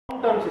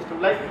long-term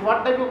system. Like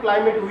what type of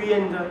climate we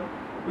enjoy?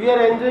 We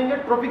are enjoying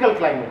a tropical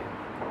climate.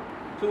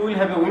 So we will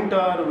have a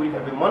winter, we will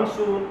have a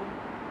monsoon.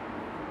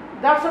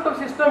 That sort of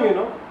system,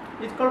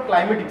 is called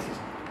climatic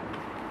system.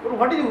 But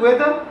what is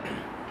weather?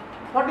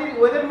 What is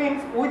weather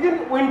means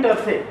within winter,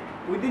 say.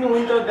 Within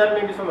winter there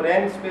may be some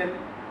rain spell,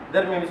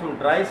 there may be some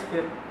dry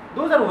spell.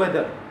 Those are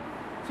weather.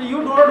 So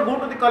you do not go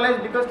to the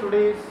college because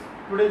today's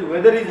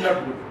weather is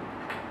not good.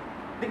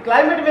 The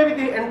climate may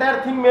be the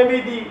entire thing may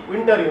be the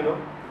winter,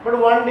 but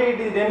one day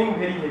it is raining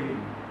very heavily.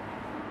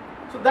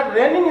 So that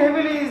raining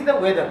heavily is the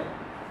weather.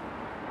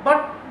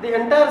 But the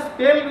entire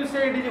spell you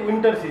say it is a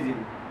winter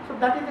season. So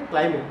that is the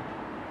climate.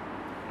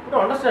 You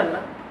understand,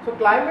 na? So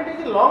climate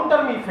is a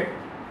long-term effect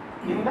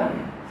in the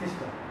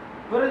system,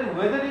 whereas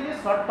weather is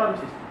a short-term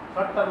system,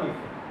 short-term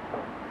effect.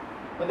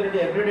 Whether it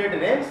is everyday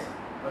it rains,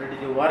 or it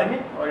is a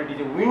warming, or it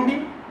is a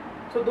windy,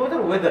 so those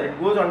are weather. It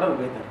goes under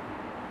weather.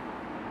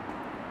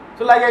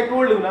 So like I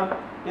told you now,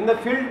 in the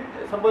field,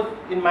 suppose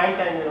in my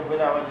time,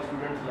 when I was a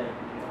student, like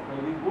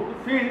when we go to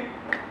field,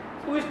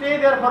 so we stay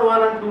there for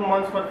 1 and 2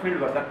 months for field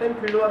work. That time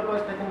field work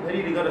was taken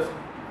very rigorously.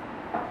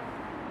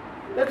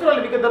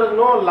 Naturally, because there is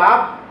no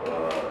lab,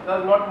 there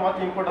is not much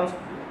importance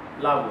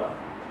to lab work.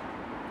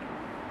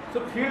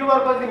 So field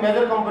work was the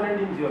major component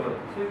in geology.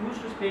 So we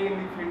used to stay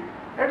in the field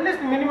at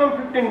least minimum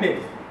 15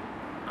 days.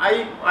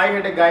 I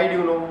had a guide,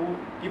 who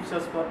keeps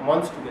us for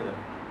months together.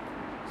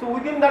 So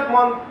within that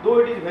month, though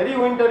it is very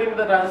winter in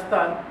the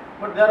Rajasthan,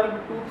 but there will be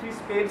 2-3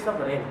 spells of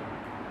rain.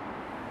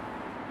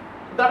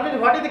 That means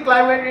what is the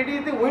climate? It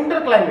is the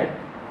winter climate,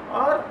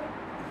 or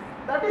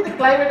that is the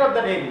climate of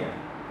that area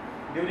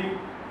during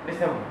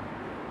December.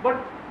 But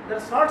the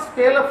short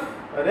spell of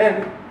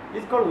rain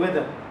is called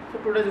weather. So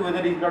today's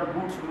weather is not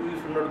good, so you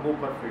should not go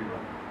for field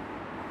work.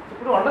 So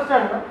to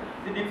understand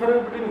the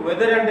difference between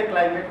weather and the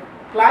climate.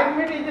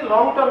 Climate is a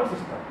long-term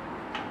system,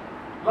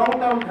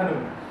 long-term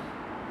phenomenon.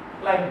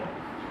 Climate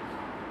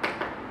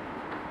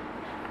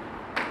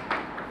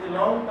is a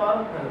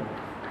long-term phenomenon.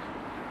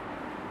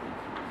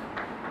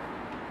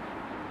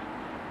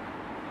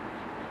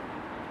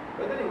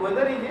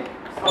 Weather is a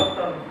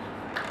short-term.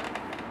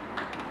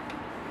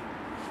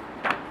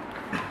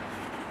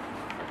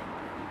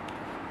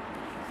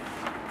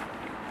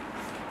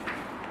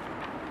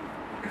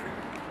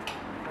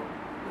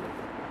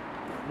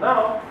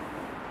 Now,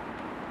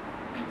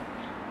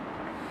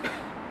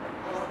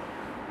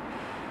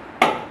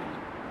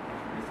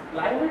 this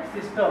climate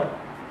system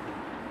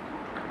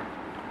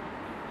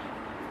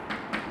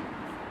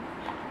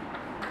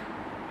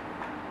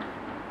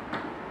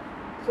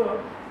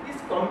is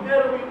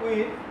comparable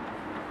with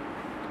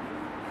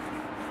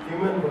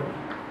human body.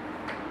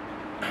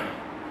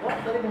 What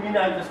does it mean?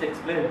 I'll just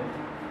explain.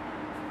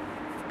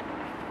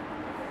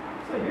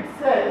 So it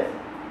says,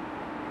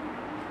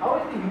 how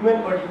is the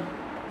human body?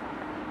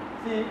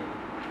 See,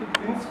 the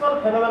principal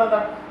phenomena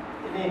that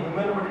in a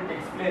human body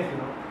takes place,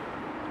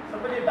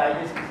 suppose a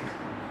digestive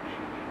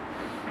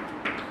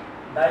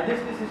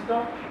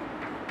system,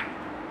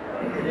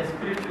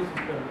 respiratory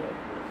system.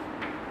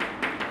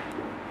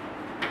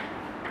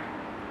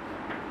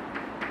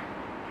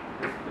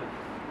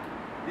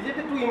 These are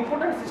the two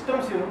important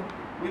systems,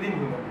 within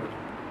human body.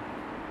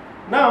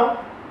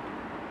 Now,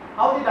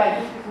 how the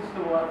digestive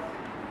system works?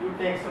 You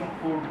take some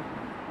food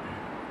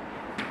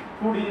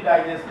is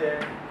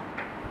digested,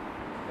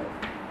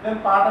 then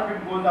part of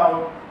it goes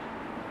out,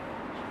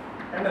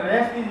 and the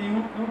rest is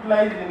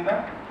utilized in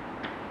the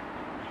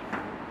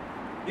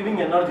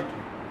giving energy to it.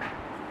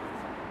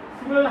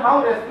 Similarly,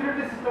 how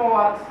respiratory system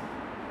works?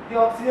 The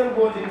oxygen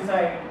goes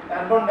inside,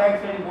 carbon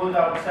dioxide goes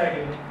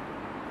outside,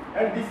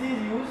 and this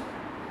is used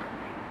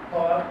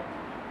for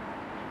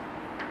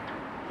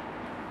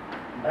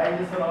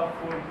digestion of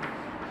food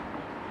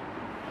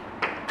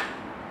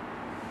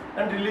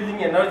and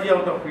releasing energy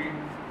out of it,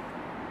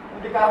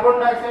 and the carbon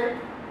dioxide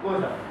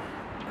goes out.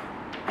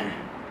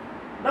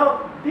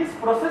 Now these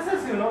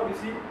processes, you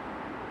see,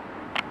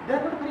 they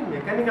are not very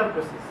mechanical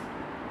process.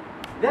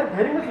 They are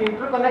very much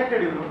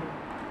interconnected,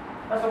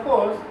 Now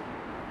suppose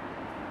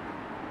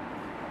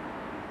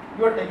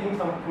you are taking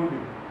some food.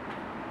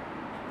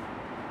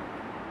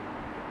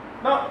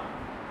 Now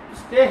to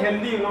stay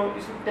healthy,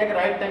 you should take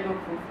right type of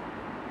food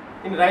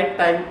in right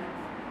time.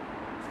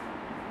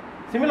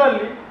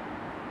 Similarly,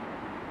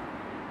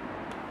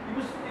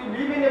 you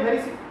live in a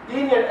very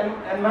clean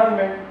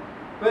environment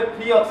where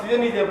free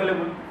oxygen is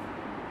available.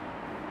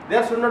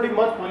 There should not be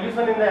much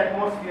pollution in the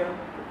atmosphere.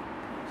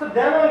 So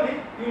then only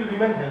you will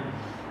remain healthy.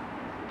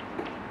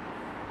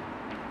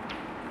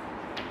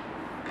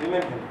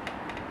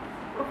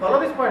 So follow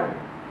this point.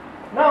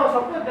 Now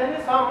suppose there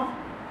is some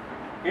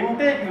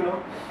intake,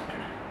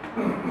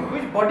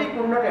 which body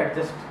could not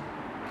adjust.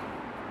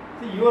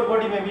 See, your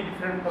body may be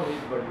different from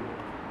his body.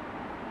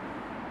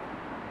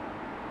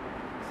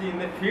 See, in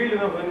the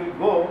field, when we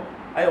go,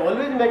 I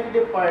always make it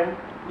a point,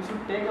 we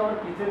should take our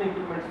kitchen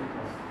equipments with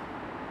us,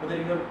 whether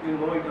you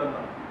know it or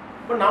not.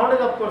 But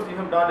nowadays, of course, we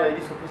have done a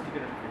very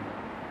sophisticated field.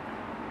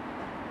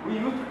 We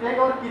used to take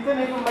our kitchen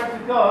equipments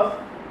with us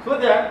so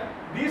that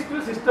these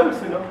two systems,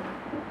 do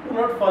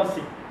not fall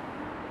sick.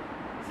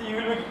 See, you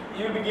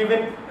will be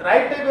given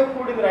right type of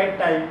food in the right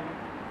time,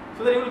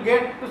 so that you will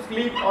get to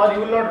sleep, or you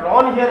will not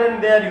run here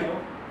and there,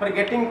 for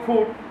getting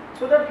food,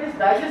 so that this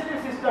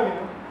digestive system,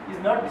 is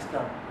not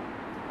disturbed.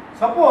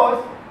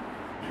 Suppose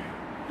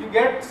you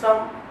get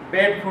some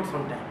bad food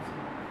sometimes.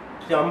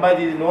 See,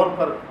 Ambaji is known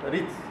for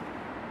rich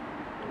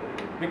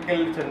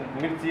pickles and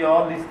mirchi,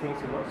 all these things,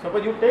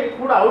 Suppose you take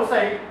food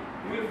outside,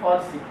 you will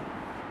fall sick.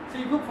 So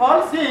if you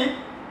fall sick,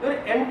 your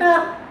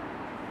entire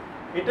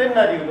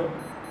itinerary,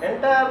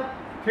 entire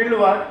field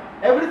work,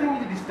 everything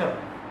is disturbed.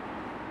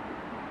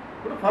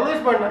 You follow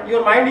this point,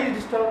 your mind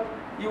is disturbed,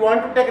 you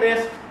want to take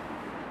rest.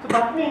 So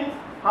that means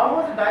how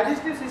much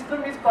digestive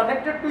system is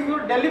connected to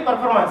your daily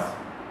performance.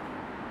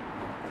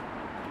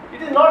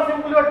 It is not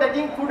simply you are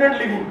taking food and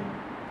living.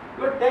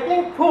 You are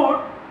taking food,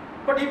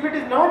 but if it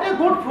is not a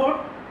good food,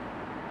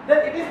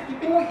 then it is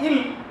keeping you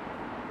ill.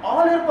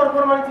 All your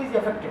performance is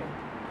affected.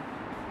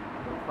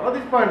 Follow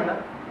this point.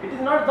 It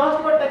is not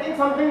just you are taking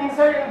something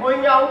inside and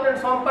going out, and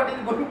some part is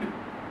going to.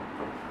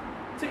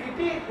 So it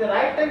is the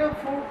right type of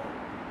food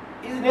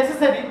is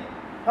necessary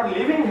for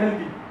living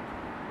healthy.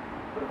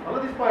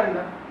 Follow this point.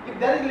 If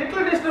there is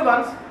little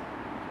disturbance,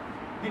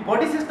 the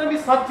body system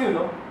is such, it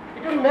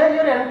will make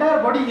your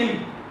entire body ill.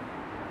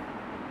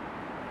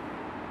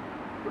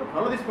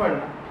 Follow this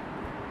point.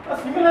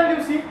 Similarly,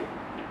 you see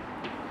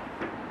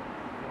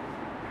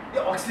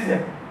the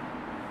oxygen.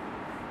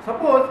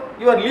 Suppose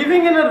you are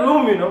living in a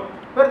room,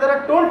 where there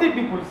are 20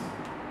 people.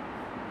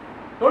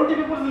 20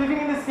 people living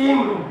in the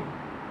same room,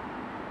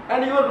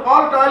 and your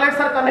all toilets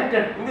are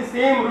connected in the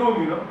same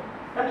room,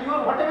 and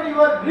whatever you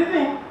are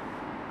breathing,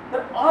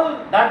 that all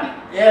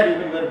dirty air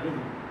you are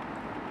breathing.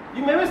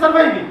 You may be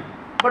surviving,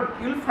 but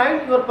you will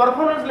find your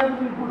performance level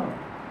will go down,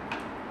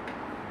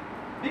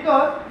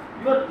 because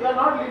you are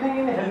not living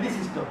in a healthy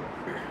system.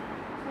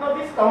 Now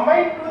these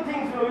combined two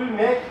things will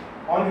make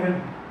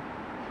unhealthy.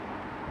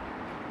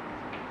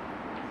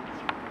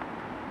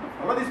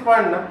 Follow this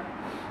point.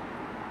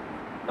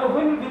 Now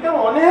when you become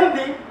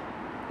unhealthy,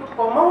 to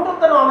come out of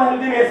that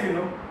unhealthiness,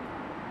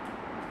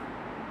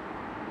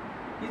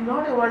 is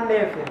not a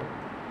one-day affair.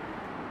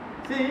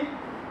 See,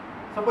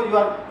 suppose you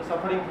are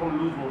suffering from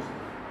loose motion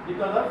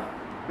because of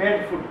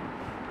bad food.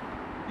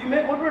 You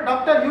may go to a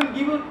doctor, he will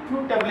give you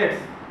few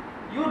tablets.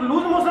 Your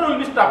loose motion will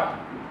be stopped.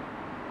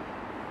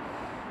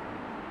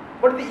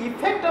 But the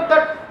effect of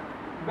that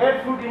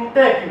bad food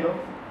intake,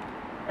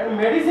 and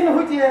medicine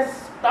which has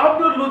stopped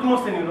your loose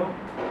motion,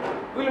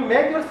 will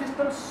make your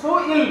system so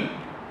ill.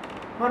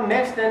 For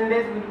next 10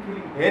 days, you will be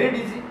feeling very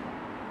dizzy.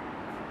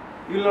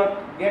 You will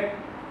not get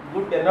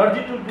good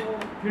energy to do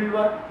field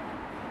work.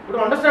 You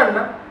don't understand,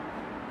 na?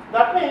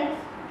 That means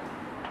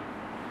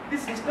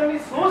this system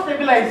is so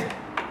stabilized.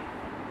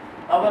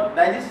 Our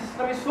digestive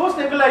system is so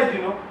stabilized,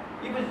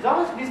 if it's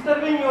just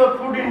disturbing your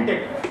food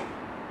intake,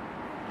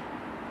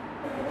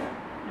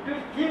 it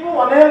will keep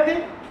you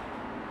unhealthy,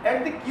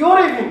 and the cure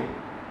even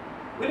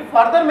will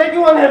further make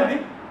you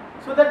unhealthy,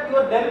 so that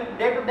your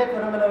day-to-day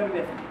phenomena will be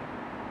affected.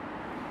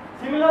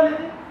 Similarly,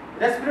 the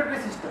respiratory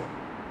system.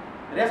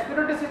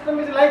 Respiratory system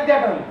is like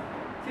that only.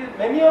 See,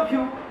 many of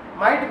you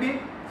might be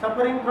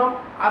suffering from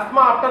asthma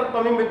after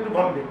coming back to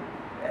Bombay.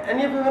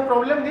 Any of you have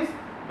problem, this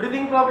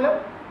breathing problem?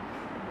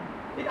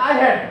 I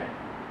had.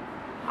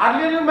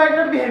 Earlier you might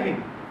not be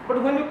having,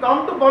 but when you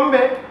come to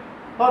Bombay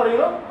for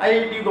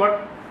IIT you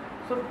got.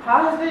 So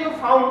first day you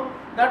found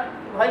that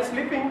while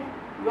sleeping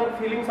you are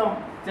feeling some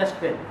chest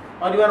pain,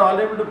 or you are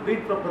unable to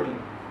breathe properly,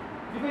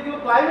 because your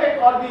climate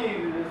or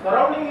the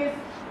surrounding is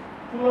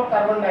full of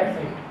carbon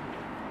dioxide.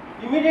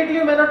 Immediately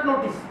you may not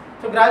notice.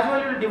 So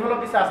gradually you will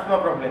develop this asthma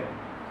problem.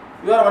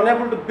 You are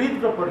unable to breathe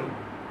properly.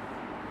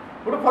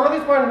 Would you follow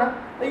this point? Now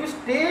you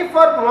stay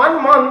for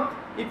 1 month.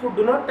 If you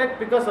do not take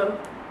precaution,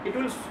 it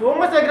will so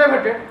much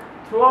aggravated.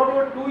 Throughout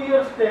your 2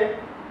 years stay,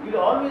 you will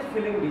always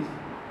feeling this.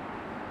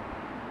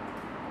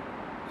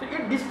 So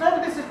it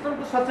disturbs the system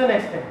to such an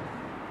extent.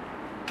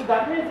 So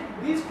that means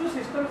these two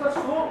systems are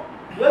so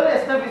well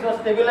established or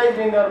stabilized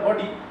in our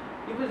body.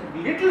 If it is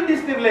little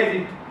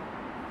destabilized,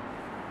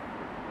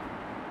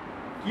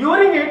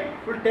 curing it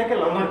will take a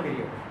longer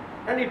period,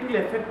 and it will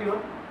affect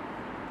your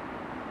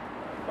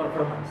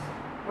performance.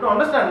 You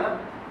understand? Na?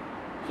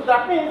 So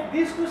that means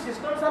these two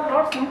systems are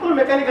not simple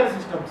mechanical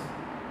systems.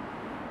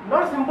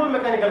 Not simple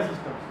mechanical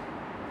systems.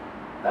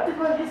 That is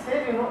why he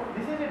says,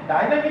 this is a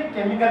dynamic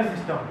chemical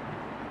system.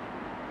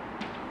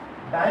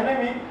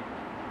 Dynamic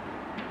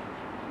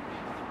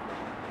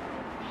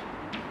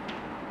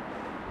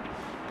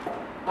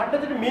what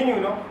does it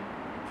mean,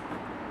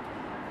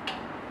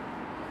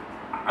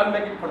 I'll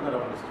make it further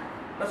understand.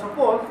 Now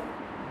suppose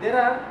there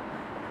are,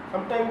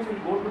 sometimes you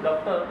go to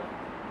doctor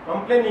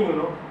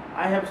complaining,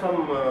 I have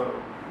some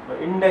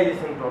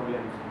indigestion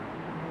problems.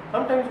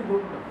 Sometimes you go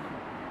to doctor.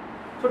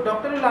 So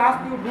doctor will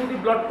ask you, do the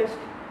blood test.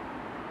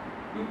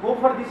 You go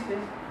for this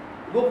test,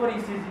 go for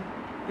ECG.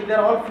 They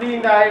are all free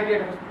in the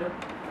IIT hospital.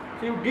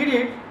 So you did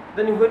it,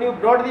 then when you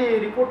brought the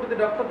report to the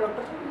doctor,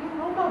 doctor said,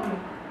 no problem.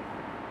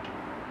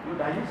 Your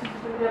digestive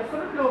system is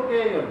absolutely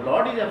okay, your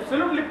blood is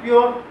absolutely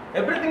pure,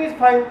 everything is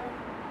fine.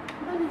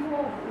 Then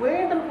you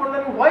went and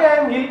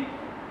am ill.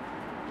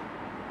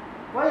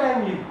 Why I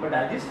am ill? My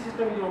digestive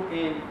system is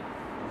okay.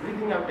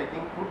 Everything I am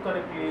taking food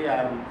correctly.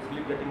 I am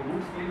getting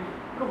good sleep.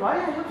 But why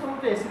I have some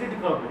acidity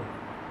problem?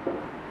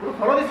 You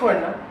follow this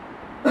point, na?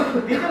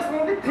 These are some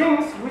of the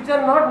things which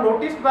are not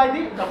noticed by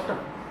the doctor.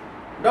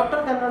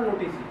 Doctor cannot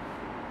notice it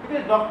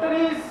because doctor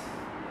is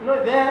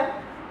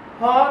there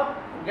for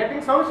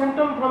getting some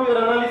symptom from your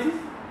analysis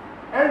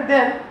and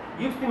then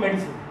gives the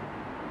medicine.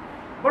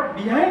 But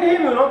behind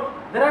him,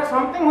 there are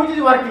something which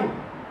is working,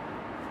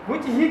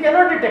 which he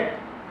cannot detect.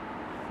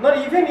 Nor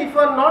even if you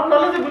are not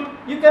knowledgeable,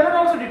 you cannot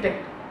also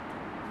detect.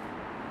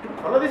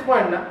 Follow this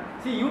point, na?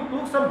 See, you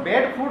took some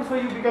bad food, so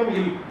you become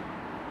ill.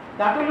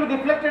 That will be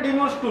reflected in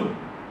your stool.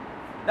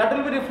 That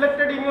will be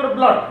reflected in your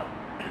blood.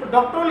 The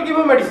doctor will give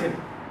you medicine.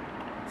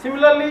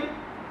 Similarly,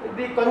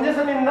 the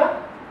congestion in the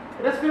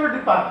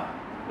respiratory path.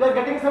 You are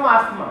getting some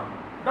asthma.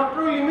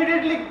 Doctor will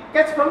immediately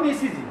catch from the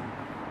ECG.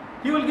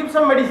 He will give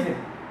some medicine.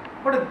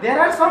 But there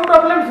are some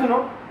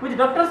problems, which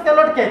doctors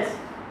cannot catch,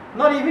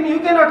 nor even you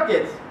cannot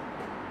catch.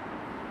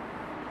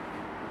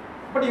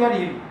 But you are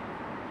ill.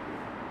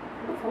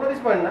 Follow this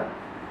point, na?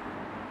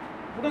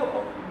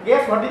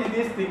 Guess what is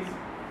these things?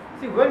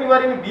 See, when you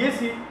are in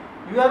BSc,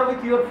 you are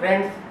with your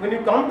friends. When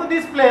you come to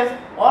this place,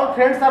 all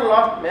friends are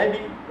lost. Maybe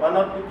one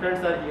or two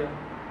friends are here.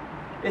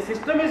 The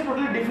system is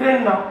totally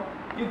different now.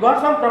 You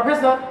got some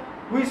professor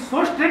who is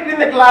so strict in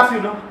the class,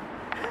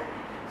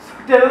 so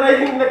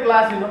terrorizing in the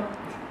class,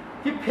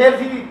 He fails.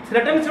 He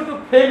threatens you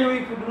to fail you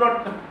if you do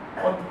not.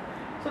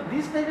 So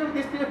these type of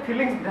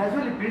feelings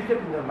gradually built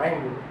up in your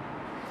mind.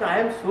 So I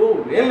am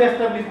so well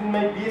established in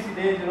my BSc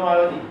days. I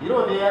was a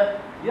hero there.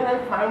 Here I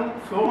found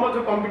so much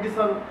of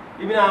competition.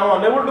 Even I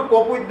am unable to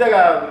cope with the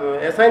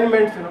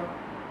assignments.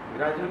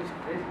 Gradually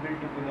stress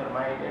built up in your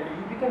mind and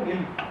you become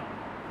ill.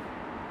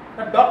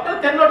 The doctor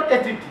cannot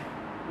catch it.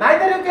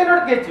 Neither you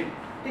cannot catch it.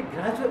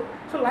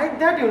 So like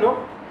that,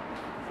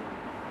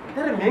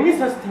 there are many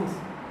such things.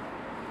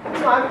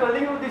 So I am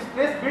telling you, the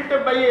stress built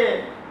up by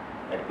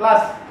a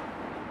class.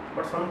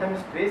 But sometimes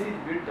stress is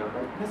built up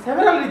by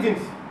several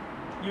reasons.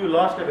 You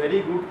lost a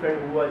very good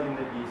friend who was in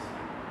the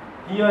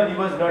BSc. He or he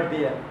was not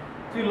there.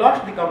 So you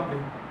lost the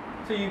company.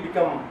 So you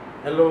become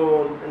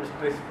alone and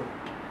stressful.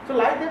 So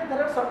like that,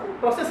 there are certain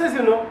processes,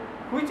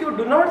 which you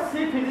do not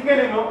see physically,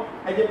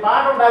 as a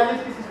part of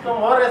digestive system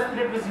or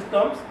respiratory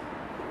systems,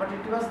 but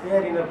it was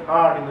there in your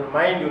heart, in your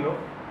mind,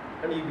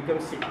 and you become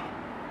sick.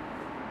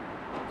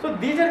 So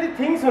these are the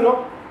things,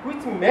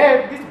 which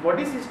made this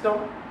body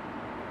system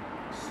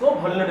so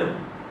vulnerable.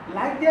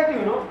 Like that,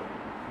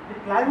 the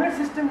climate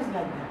system is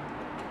like that.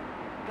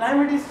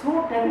 Climate is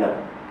so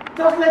tender,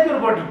 just like your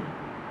body.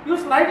 You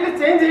slightly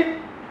change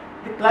it,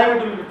 the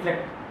climate will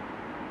reflect.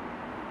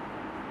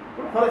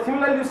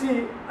 Similarly, you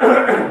see,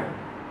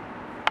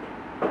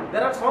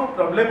 there are some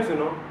problems,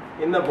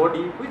 in the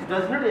body which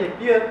does not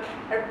appear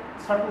at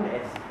certain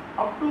age.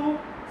 Up to,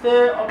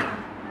 say,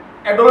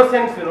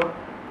 adolescence,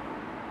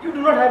 you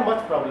do not have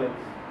much problems.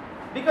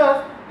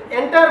 Because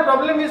the entire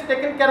problem is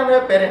taken care of by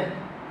a parent.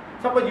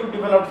 Suppose you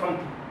develop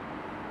something.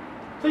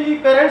 So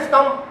your parents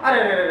come,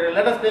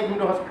 let us take him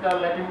to hospital,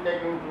 let him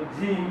take him to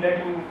gym, let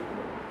him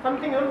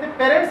something, the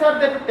parents are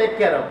there to take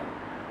care of.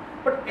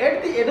 But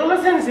at the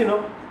adolescence,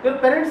 your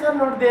parents are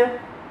not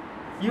there.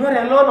 You are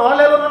alone, all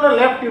alone on the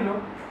left,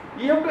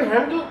 You have to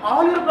handle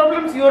all your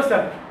problems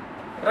yourself.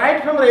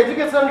 Right from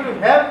education to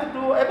health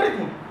to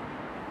everything.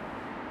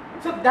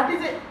 So that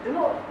is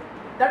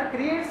that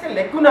creates a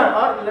lacuna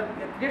or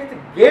creates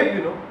a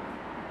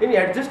gap, in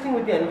adjusting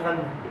with the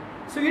environment.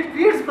 So it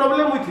creates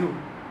problem with you,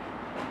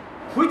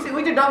 which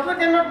the doctor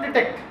cannot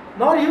detect,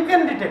 nor you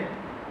can detect,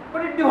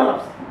 but it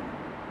develops.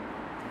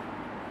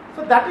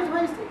 So that is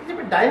why it's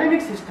a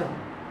dynamic system.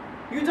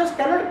 You just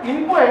cannot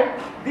pinpoint,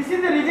 this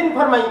is the reason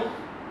for my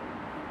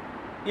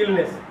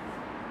illness.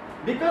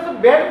 Because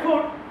of bad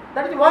food,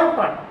 that is one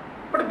part.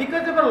 But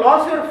because you have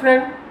lost your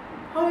friend,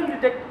 how will you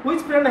detect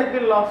which friend has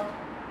been lost?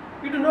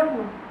 You do not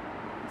know.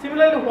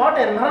 Similarly, what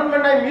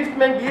environment I missed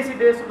my BSc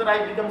days so that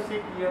I become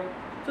sick here.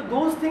 So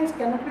those things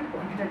cannot be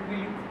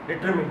quantitatively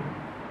determined.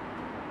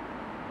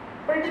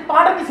 But it is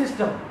part of the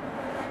system.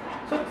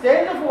 So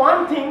change of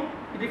one thing,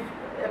 it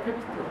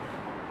affects the other.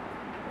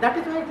 That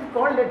is why it is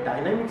called a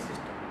dynamic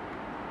system.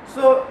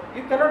 So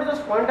you cannot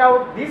just point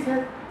out this.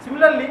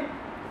 Similarly,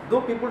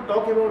 though people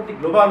talk about the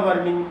global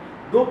warming,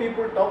 though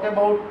people talk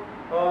about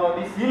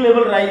the sea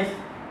level rise,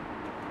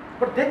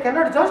 but they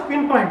cannot just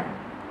pinpoint.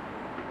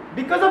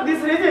 Because of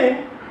this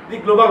reason, the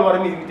global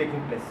warming is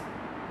taking place.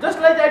 Just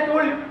like I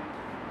told you,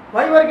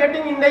 why you are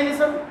getting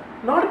indigestion?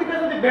 Not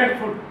because of the bad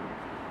food.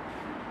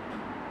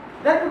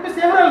 There could be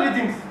several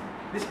reasons.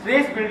 The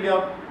stress build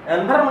up,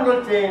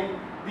 environmental change,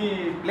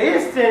 the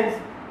place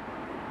change.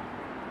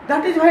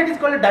 That is why it is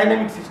called a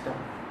dynamic system.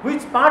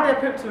 Which part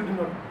affects we do not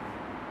know.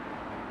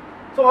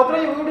 So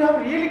otherwise we would have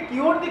really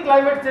cured the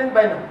climate change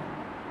by now.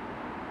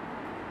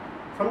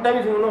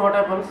 Sometimes you know what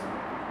happens.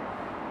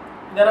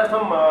 There are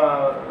some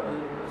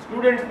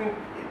students in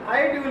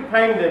IIT, you will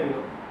find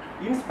them,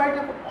 in spite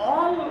of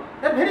all,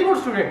 they are very good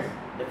students.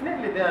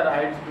 Definitely they are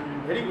IIT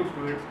students, very good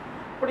students.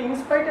 But in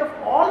spite of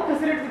all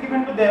facilities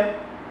given to them,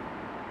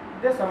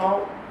 they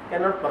somehow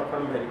cannot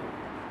perform very good.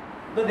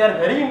 Though they are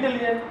very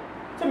intelligent,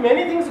 so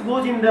many things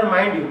goes in their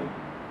mind, you know.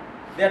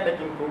 They are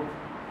taking food,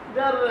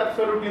 they are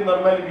absolutely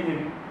normally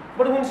behaving.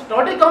 But when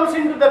study comes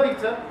into the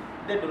picture,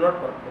 they do not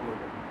perform well.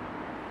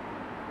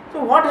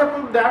 So what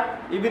happened to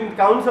that? Even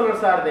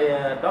counselors are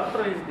there,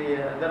 doctor is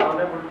there, they are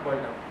unable to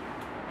point out.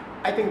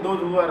 I think those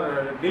who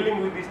are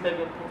dealing with this type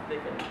of things, they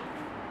can.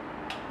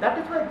 That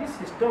is why this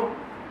system,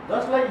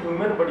 just like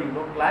human body, you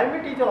know,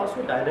 climate is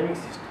also a dynamic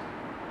system.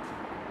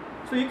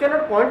 So you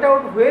cannot point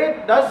out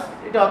where does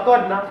it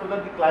occur now, so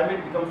that the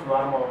climate becomes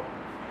warmer.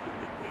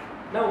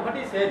 Now what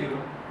he said, you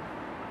know,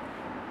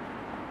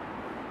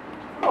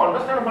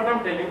 understand what I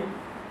am telling you.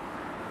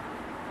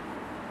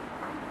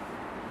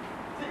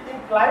 See,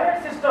 in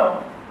climate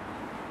system,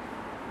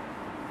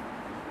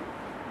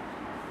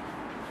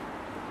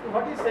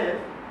 what he says,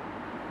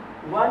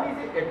 one is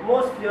the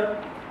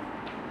atmosphere,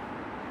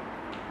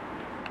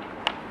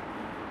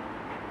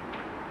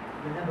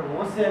 then the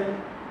ocean,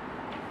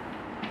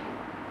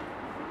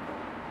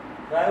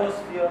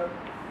 cryosphere,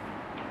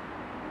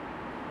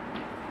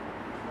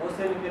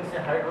 ocean you can say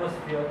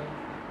hydrosphere,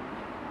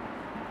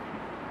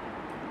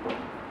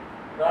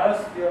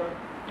 cryosphere,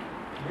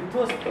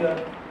 lithosphere.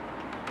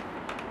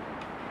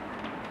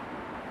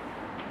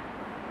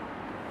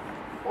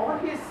 All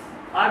these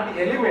are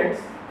the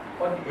elements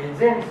or the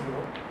agents, you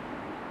know,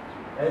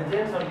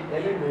 agents or the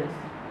elements,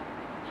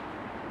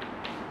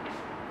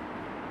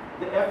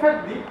 they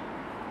affect the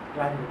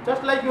climate.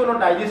 Just like, you know,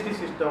 digestive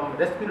system,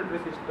 respiratory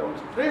system,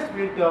 stress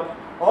build-up,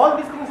 all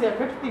these things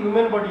affect the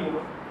human body, you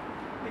know.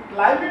 The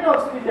climate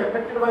also is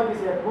affected by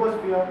this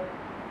atmosphere.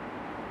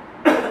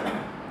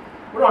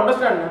 You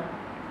understand now?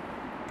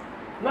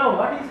 Now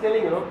what he is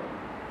telling, you know,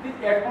 this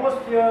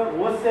atmosphere,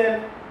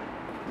 ocean,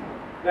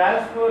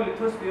 cryosphere,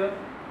 lithosphere,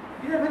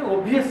 these are very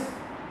obvious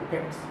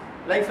effects.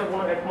 Like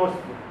suppose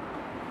atmosphere.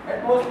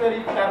 Atmosphere,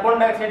 if carbon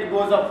dioxide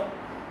goes up,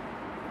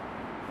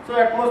 so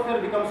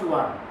atmosphere becomes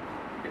warm.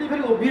 It is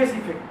very obvious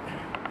effect.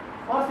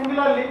 Or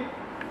similarly,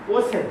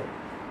 ocean.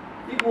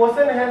 If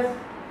ocean has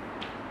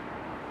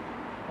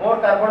more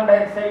carbon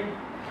dioxide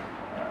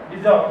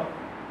dissolved,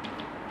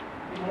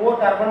 if more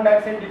carbon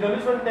dioxide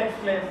dissolution takes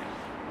place,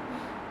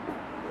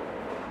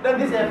 then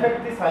this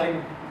affects the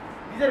salinity.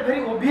 These are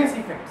very obvious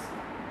effects.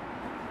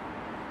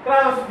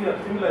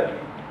 Cryosphere, similarly.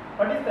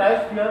 What is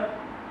cryosphere?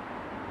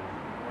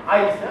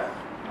 Ice,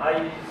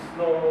 ice,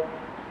 snow.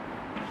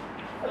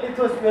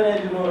 Lithosphere,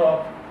 as you know,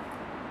 rock.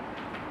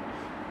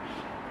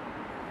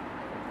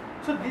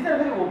 So these are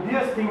very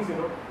obvious things, you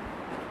know.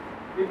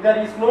 If there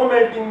is snow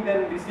melting,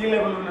 then the sea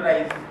level will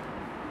rise.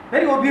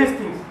 Very obvious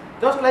things,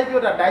 just like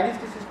your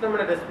digestive system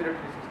and respiratory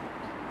system.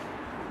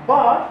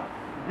 But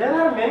there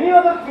are many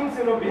other things,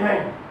 you know,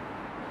 behind,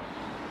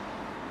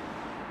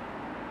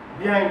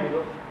 you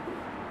know.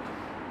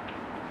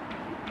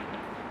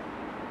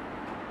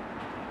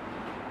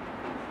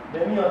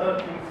 Many other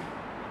things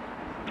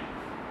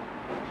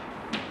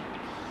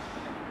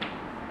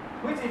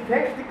which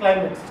affect the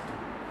climate system.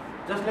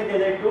 Just like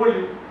as I told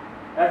you,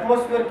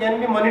 atmosphere can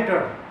be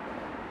monitored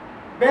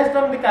based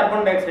on the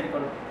carbon dioxide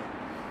content.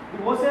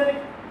 The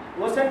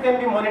ocean can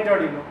be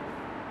monitored, you know,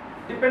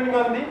 depending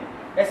on the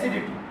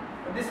acidity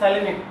or the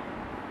salinity.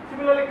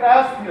 Similarly,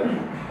 cryosphere,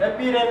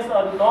 appearance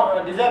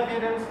or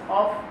disappearance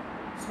of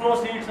snow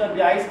sheets or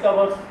the ice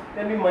covers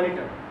can be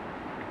monitored.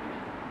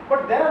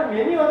 But there are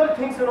many other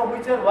things, you know,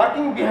 which are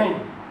working behind,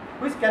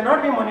 which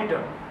cannot be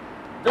monitored.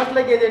 Just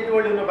like as I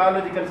told you,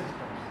 biological systems.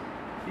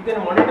 You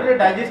can monitor a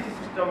digestive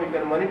system, you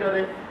can monitor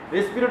a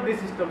respiratory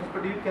system,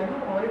 but you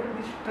cannot monitor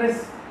the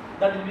stress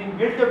that is being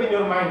built up in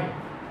your mind,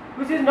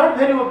 which is not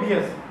very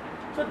obvious.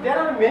 So there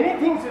are many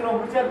things, you know,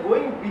 which are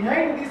going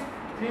behind these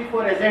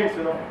 3-4 agents,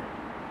 you know,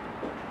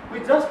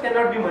 which just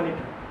cannot be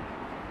monitored.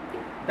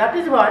 That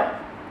is why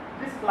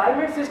these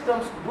climate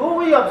systems, though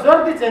we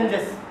observe the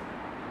changes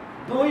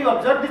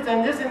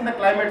in the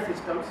climate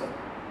systems,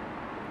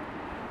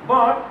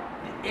 but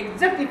the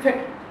exact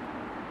effect,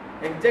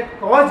 exact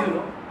cause, you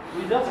know,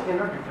 we just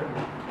cannot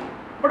determine.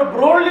 But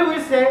broadly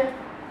we say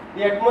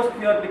the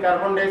atmosphere, the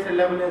carbon dioxide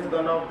level has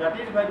gone up, that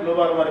is why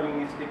global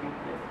warming is taking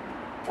place.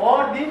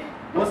 Or the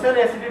ocean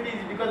acidity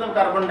is because of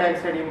carbon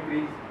dioxide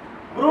increase.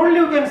 Broadly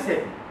you can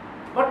say.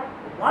 But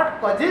what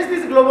causes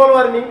this global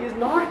warming is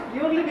not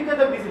purely because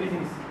of these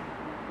reasons.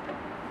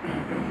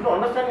 You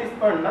understand this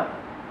point, na?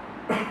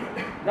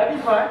 That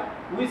is why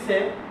we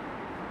say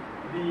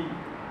the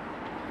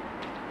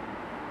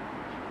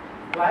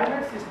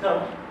climate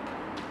system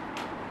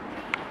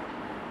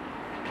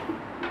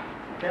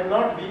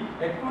cannot be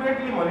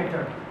accurately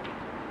monitored.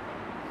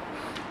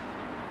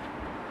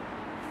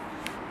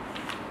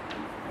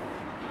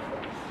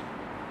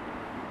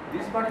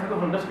 This part have you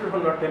understood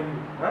or not, tell me?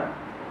 Huh?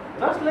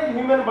 Just like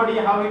human body,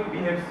 how it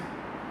behaves.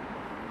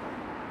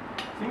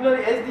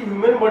 Similarly, as the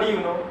human body,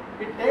 you know,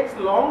 it takes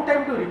long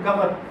time to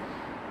recover.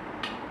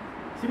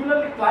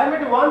 Similarly,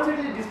 climate, once it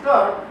is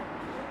disturbed,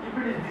 if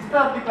it is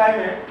disturbed the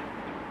climate,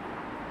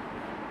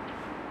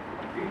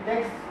 it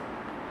takes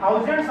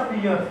thousands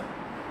of years